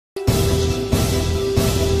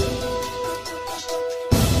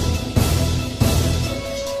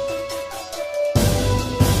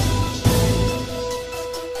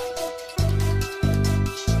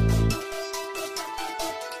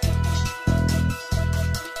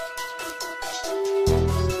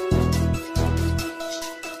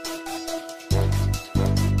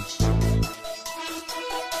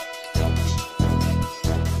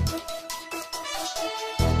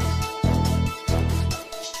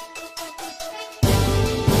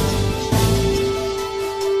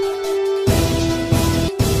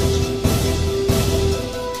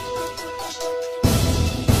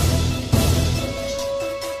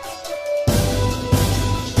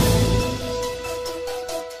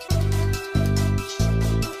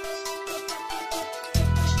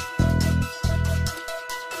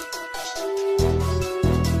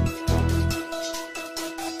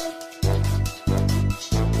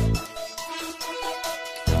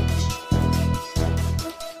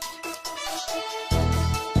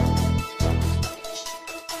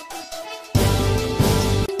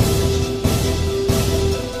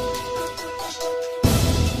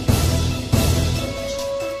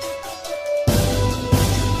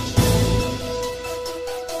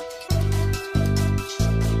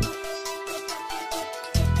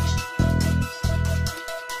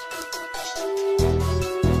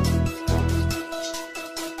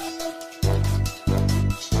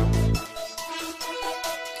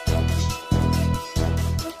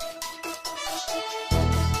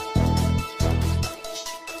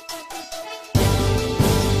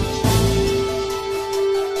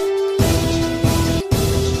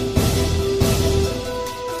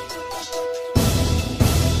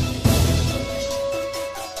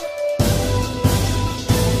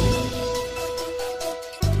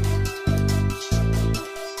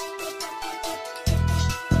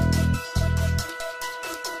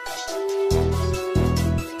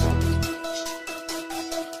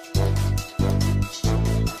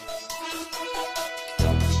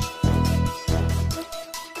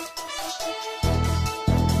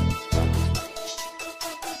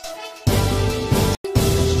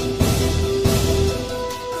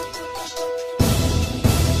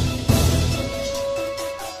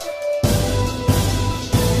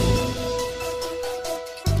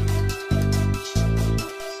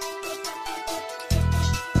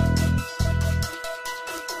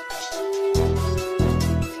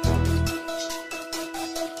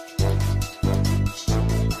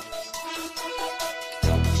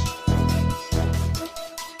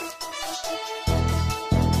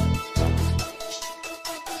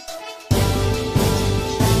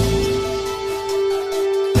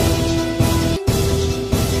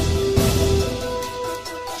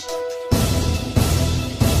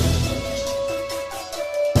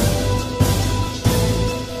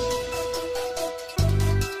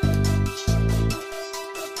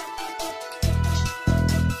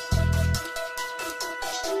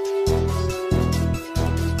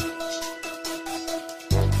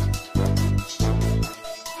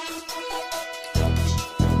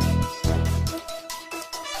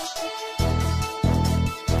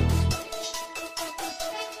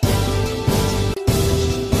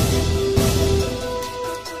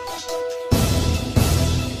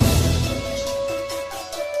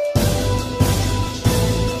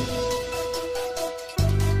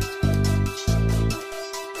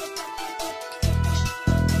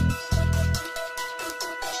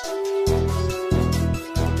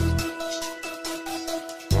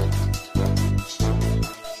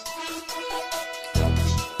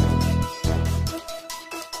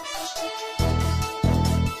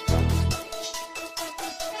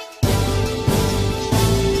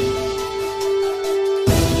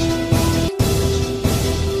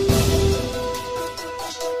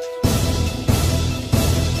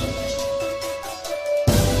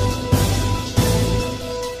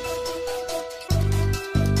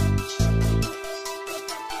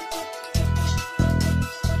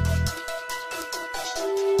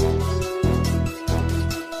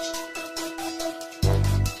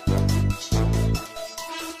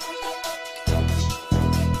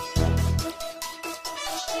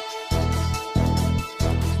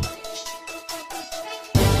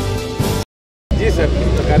Sir,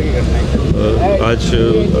 किस प्रकार की घटनाएं? आज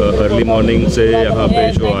अर्ली मॉर्निंग से यहाँ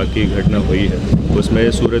पे जो आग की घटना हुई है उसमें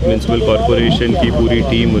सूरत म्यूनसिपल कॉरपोरेशन की पूरी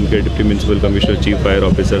टीम, उनके deputy municipal commissioner, chief fire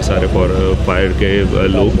officer, सारे फायर के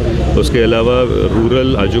लोग, उसके अलावा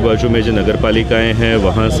रूरल आजू बाजू में जो नगर पालिकाएँ हैं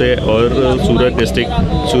वहाँ से, और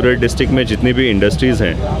सूरत डिस्ट्रिक्ट में जितनी भी इंडस्ट्रीज़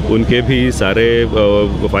हैं उनके भी सारे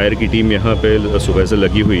फायर की टीम यहाँ पे सुबह से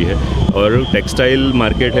लगी हुई है। और टेक्सटाइल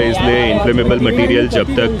मार्केट है, इसलिए इन्फ्लेमेबल मटेरियल जब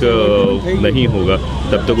तक नहीं होगा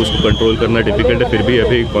तब तक उसको कंट्रोल करना डिफ़िकल्ट है। फिर भी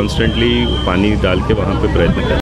अभी कॉन्स्टेंटली पानी डाल के वहाँ पे प्रयत्न करें।